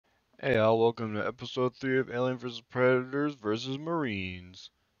Hey all, welcome to episode 3 of Alien vs. Predators vs.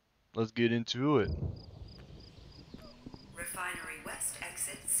 Marines. Let's get into it. Refinery West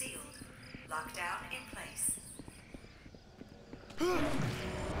exit sealed. Lockdown in place.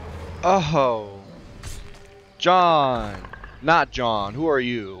 Oh, John! Not John, who are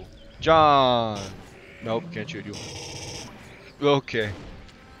you? John! Nope, can't shoot you. Okay.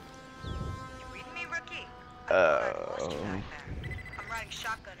 You reading me, rookie? I thought I'd lost you Uh, back there. I'm riding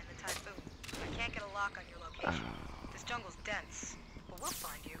shotgun in the Typhoon. I can't get a lock on your location. This jungle's dense, but we'll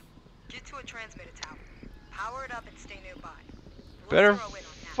find you. Get to a transmitter tower. Power it up and stay nearby. We'll better zero in on that.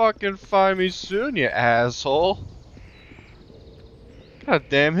 fucking find me soon, you asshole. Got a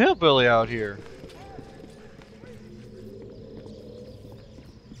damn hillbilly out here.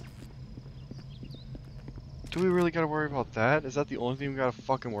 Do we really gotta worry about that? Is that the only thing we gotta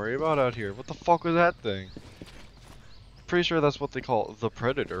fucking worry about out here? What the fuck was that thing? Pretty sure that's what they call the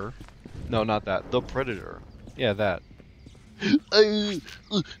Predator. No, not that. The Predator. Yeah, that.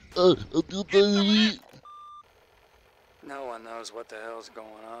 No one knows what the hell's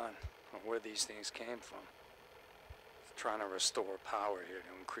going on or where these things came from. Trying to restore power here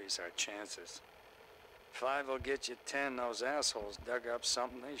to increase our chances. 5 will get you 10. Those assholes dug up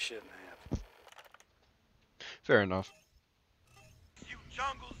something they shouldn't have. Fair enough. You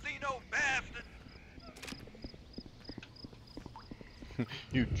jungle xeno bastard!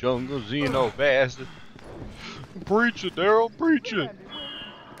 You jungle xeno bastard. Preach it, Daryl, preach it.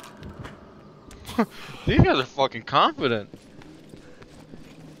 These guys are fucking confident.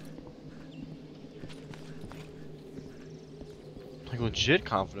 Like legit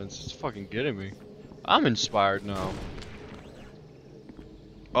confidence. It's fucking getting me. I'm inspired now.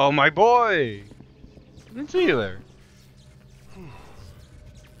 Oh my boy! I didn't see you there.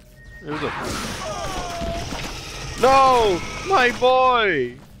 There's a... No! My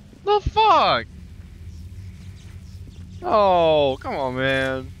boy! The fuck? Oh, come on,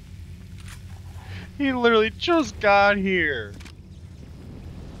 man. He literally just got here.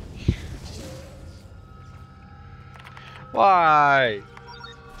 Why?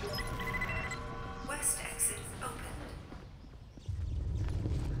 West exit open.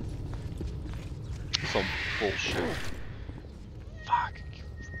 Some bullshit. Fuck.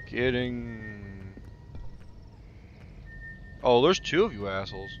 Forgetting. Oh, there's two of you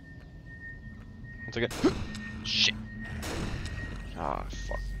assholes. Once again. Shit. Ah,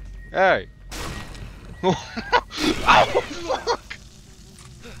 fuck. Hey. Oh, fuck.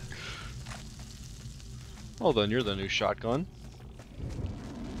 Well then, you're the new shotgun.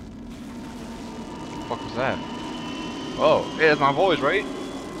 What the fuck was that? Oh, hey, that's my voice, right?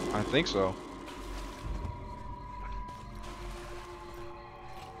 I think so.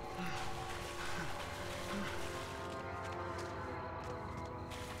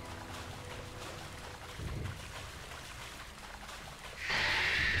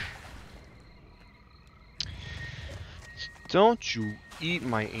 Don't you eat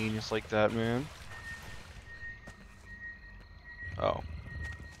my anus like that, man. Oh.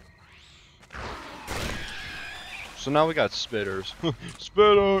 So now we got spitters.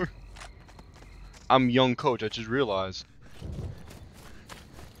 Spitter! I'm young coach, I just realized.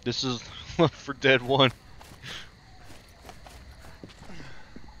 This is Left 4 Dead 1.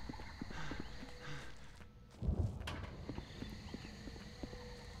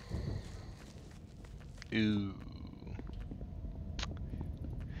 Ooh.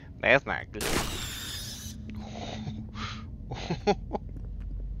 That's not good.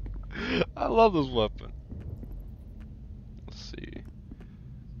 I love this weapon. Let's see.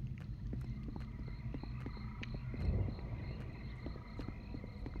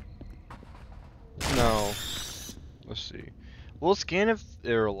 No. Let's see. We'll scan if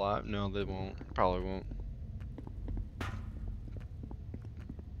they're alive. No, they won't. Probably won't.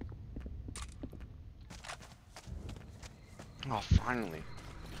 Oh, finally.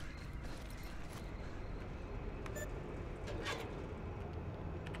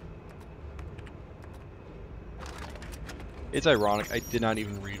 It's ironic, I did not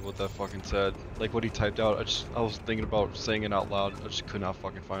even read what that fucking said. Like what he typed out, I was thinking about saying it out loud, I just could not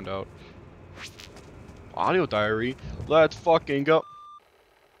fucking find out. Audio diary, let's fucking go.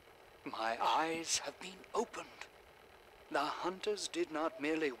 My eyes have been opened. The hunters did not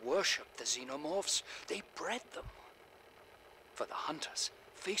merely worship the xenomorphs, they bred them. For the hunters,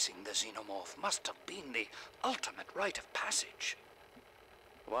 facing the xenomorph must have been the ultimate rite of passage.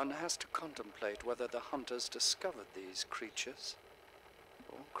 One has to contemplate whether the hunters discovered these creatures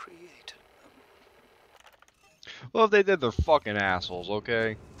or created them. Well, if they did, they're fucking assholes,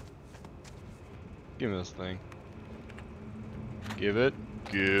 okay? Give me this thing. Give it.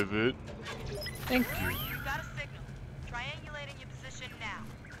 give it. Thank you. You got a signal. Triangulating your position now.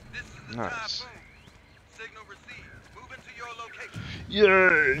 This is the Nice. Typhoon. Signal received. Move into your location.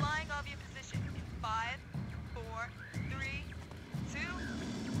 Yay! Flying off your position in 5, 4, 3, 2.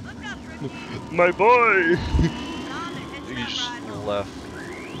 Look out, Ricky. My boy! Tom, and He hit just that ride. left.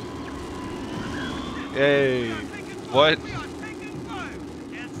 Yay! What? We are taking fire.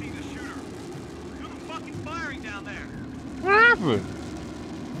 Can't see the shooter. Do the fucking firing down there. What happened?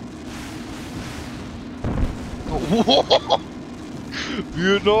 Oh,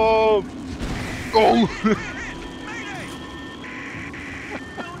 Vietnam! Oh!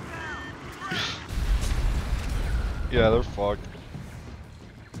 Yeah, they're fucked.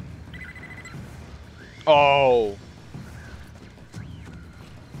 Oh!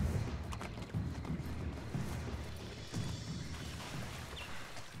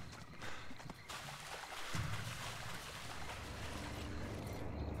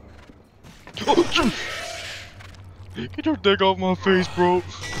 Get your dick off my face, bro.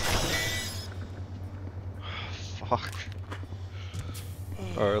 Fuck.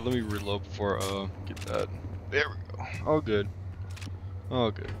 Alright, let me reload before get that. There we go. All good.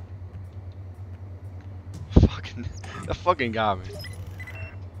 All good. Fucking that fucking got me.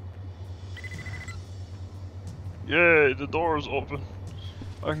 Yay, the door is open.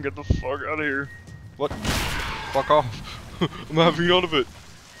 I can get the fuck out of here. What? Fuck off. I'm having none of it.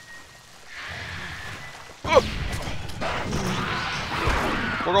 Ah!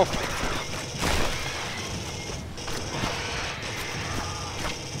 Fuck off.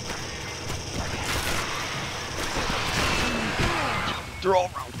 They're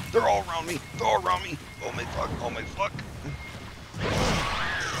all around. They're all around me. They're all around me. Oh my fuck. Oh my fuck.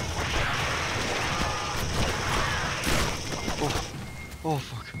 Oh. Oh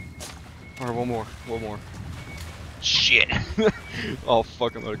fuck. Alright, one more. One more. Shit. Oh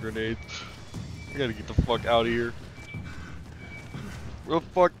fuck, I'm out of grenades. I gotta get the fuck out of here. Where the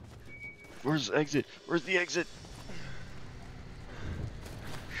fuck? Where's the exit? Where's the exit?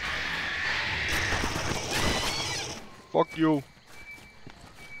 Fuck you.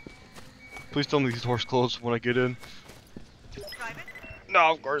 Please tell me these doors close when I get in. Private?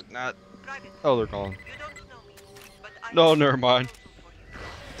 No, of course not. Private. Oh, they're calling. You don't know me, but I No, have never a mind. proposal for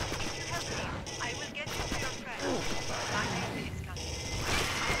you. If you help me, I will get you to your friend. My name is Cassie.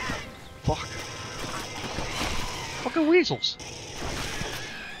 Fuck. Fucking weasels.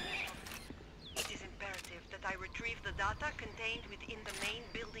 It is imperative that I retrieve the data contained within the main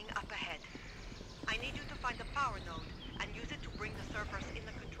building up ahead. I need you to find the power node and use it to bring the servers in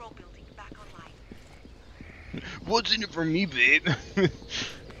the control building back online. What's in it for me, babe?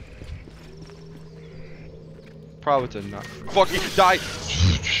 Probably to not fucking die.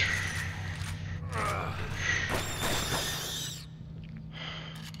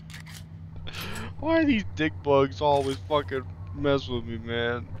 Why are these dick bugs always fucking mess with me,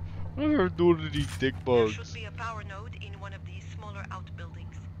 man? What am I doing to these dick There bugs? should be a power node in one of these smaller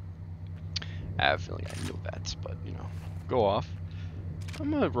outbuildings. I have a feeling I know that, but you know, go off. I'm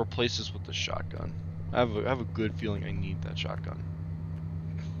gonna replace this with the shotgun. I have a good feeling I need that shotgun.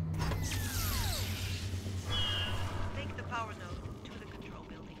 Take the power node to the control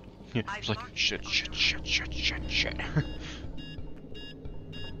building. Yeah, I've it's like marked shit, it on shit, your shit, shit, shit, shit.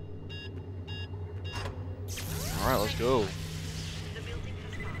 All right, let's go. The building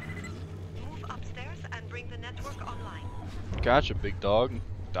has power. Move upstairs and bring the network online. Gotcha, big dog.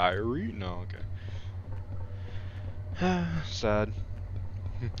 Diary? No, okay. Sad.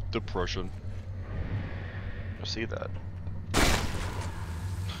 Depression. I see that.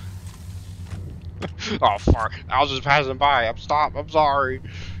 Oh fuck! I was just passing by. I'm sorry.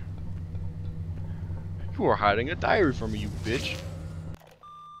 You were hiding a diary from me, you bitch.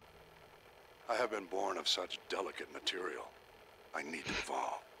 I have been born of such delicate material. I need to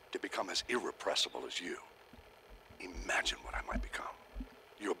evolve, to become as irrepressible as you. Imagine what I might become.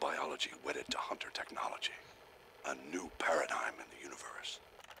 Your biology wedded to hunter technology. A new paradigm in the universe.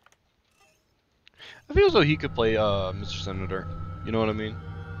 I feel as though he could play Mr. Senator. You know what I mean?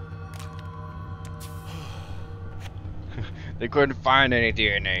 They couldn't find any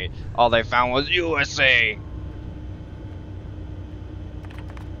DNA. All they found was USA.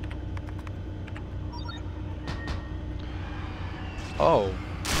 Oh.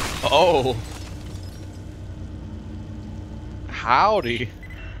 Oh. Howdy.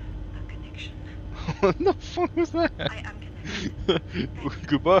 A connection. What the fuck was that? I am connected.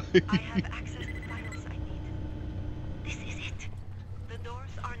 Goodbye. I have access to files I need. This is it. The doors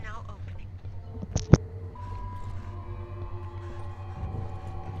are now opening.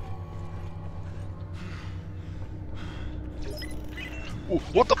 Oh,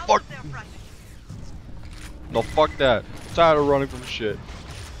 What the Get out fuck? of there, Private. No, fuck that. Tired of running from shit.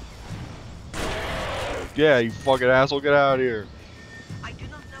 Yeah, you fucking asshole, get out of here. I do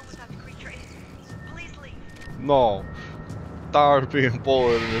not know what that creature is. Please leave. No. Tired of being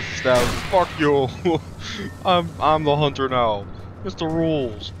bullied in this establishment. Fuck you. I'm the hunter now. It's the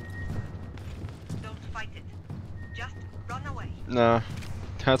rules. Don't fight it. Just run away. Nah,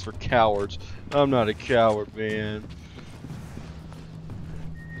 that's for cowards. I'm not a coward, man.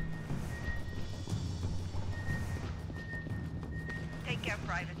 Take care,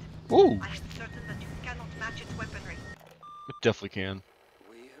 Private. Ooh, I am certain that you cannot match its weaponry. it definitely can.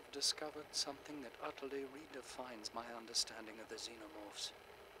 We have discovered something that utterly redefines my understanding of the xenomorphs.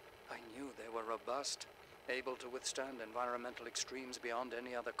 I knew they were robust, able to withstand environmental extremes beyond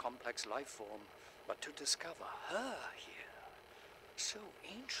any other complex life form. But to discover her here, so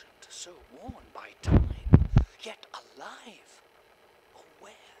ancient, so worn by time, yet alive,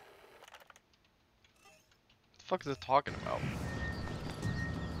 aware. What the fuck is it talking about?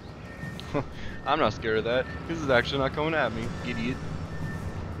 I'm not scared of that. This is actually not coming at me, idiot.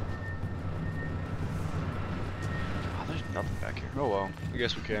 Oh, there's nothing back here. Oh well, I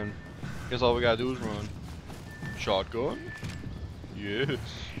guess we can. Guess all we gotta do is run. Shotgun? Yes.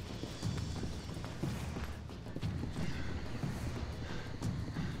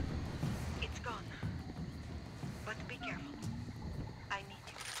 It's gone. But be careful. I need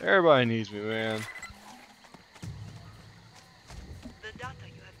you. Everybody needs me, man. The data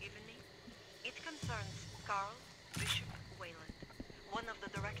you have given me, it concerns Carl Bishop Wayland, one of the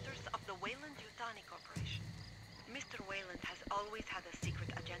directors of the Wayland-Yutani Corporation. Mr. Wayland has always had a secret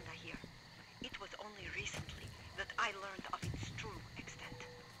agenda here. It was only recently that I learned of its true extent.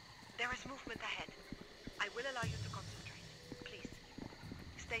 There is movement ahead. I will allow you to concentrate. Please,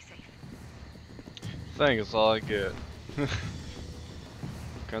 stay safe. Think it's all I get.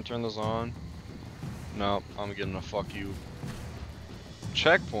 Can I turn this on? No, I'm getting a fuck you.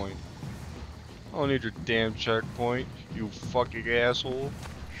 Checkpoint? I don't need your damn checkpoint, you fucking asshole.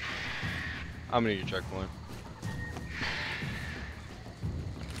 I'm gonna need your checkpoint.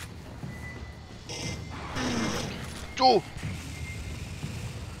 Oh!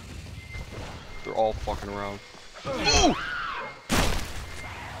 They're all fucking around. Ooh!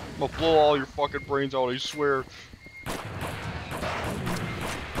 I'm gonna blow all your fucking brains out, I swear.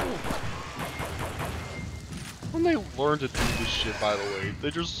 When they learn to do this shit, by the way,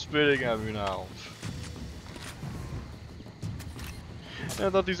 they're just spitting at me now. And I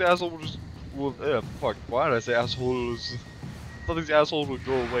thought these assholes would just, well, fuck, why did I say assholes? I thought these assholes would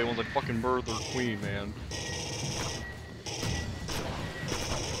go away once I fucking murdered their queen, man.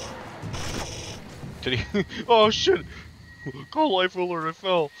 Did he? Oh shit! Call life alert, I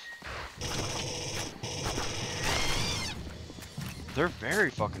fell. They're very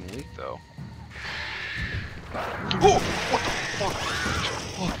fucking weak, though. Oh! What the fuck?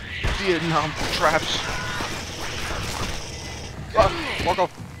 Oh, Vietnam traps. Ah, walk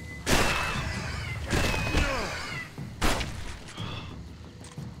off.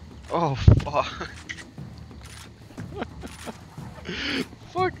 Oh, fuck.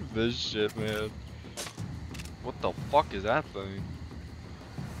 Fuck this shit, man. What the fuck is that thing?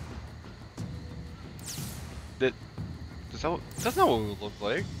 That's not what it would look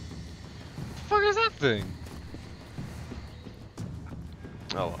like. What the fuck is that thing?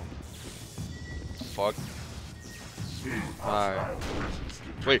 Oh well. Fuck. Alright.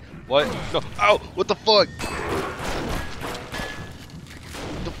 Wait, what? No, ow! What the fuck?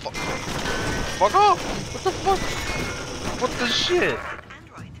 What the fuck? Fuck off! What the fuck? What the shit?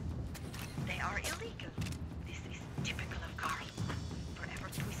 Android. They are illegal. This is typical of Carl. Forever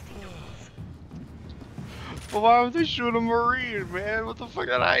twisting the rules. But why would they shoot a Marine, man? What the fuck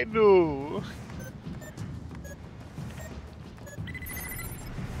did I do?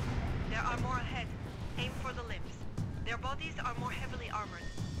 There are more ahead. Aim for the limbs. Their bodies are more heavily armored.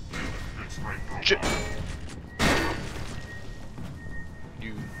 Shit.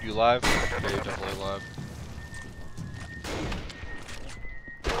 You live? Yeah, you're definitely live.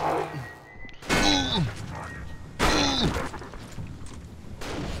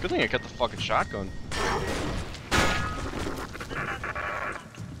 Good thing I kept the fucking shotgun.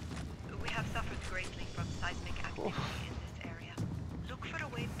 We have suffered greatly from seismic activity in this area. Look for a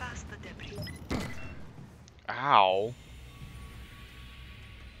way past the debris. Ow.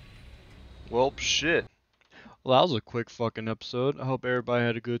 Well, shit. Well, that was a quick fucking episode. I hope everybody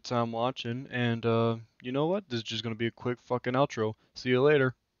had a good time watching. And, you know what? This is just gonna be a quick fucking outro. See you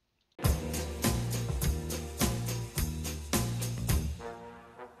later.